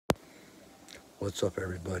What's up,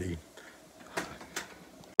 everybody?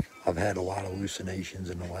 I've had a lot of hallucinations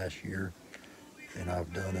in the last year, and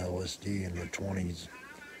I've done LSD in the 20s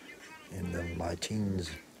and my teens,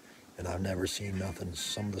 and I've never seen nothing.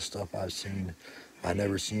 Some of the stuff I've seen, I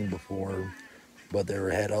never seen before, but they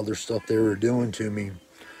had other stuff they were doing to me,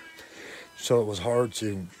 so it was hard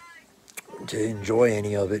to enjoy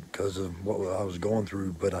any of it because of what I was going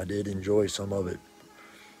through. But I did enjoy some of it.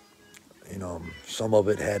 Some of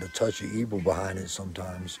it had a touch of evil behind it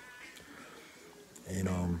sometimes, and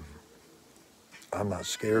I'm not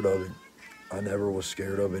scared of it. I never was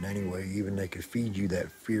scared of it anyway. Even they could feed you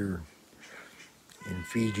that fear and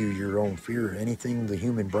feed you your own fear. Anything the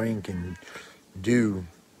human brain can do,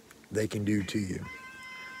 they can do to you.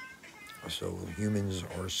 So humans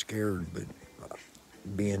are scared, but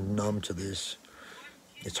being numb to this,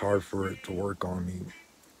 it's hard for it to work on me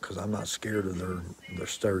because I'm not scared of their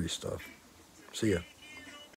scary stuff. See ya.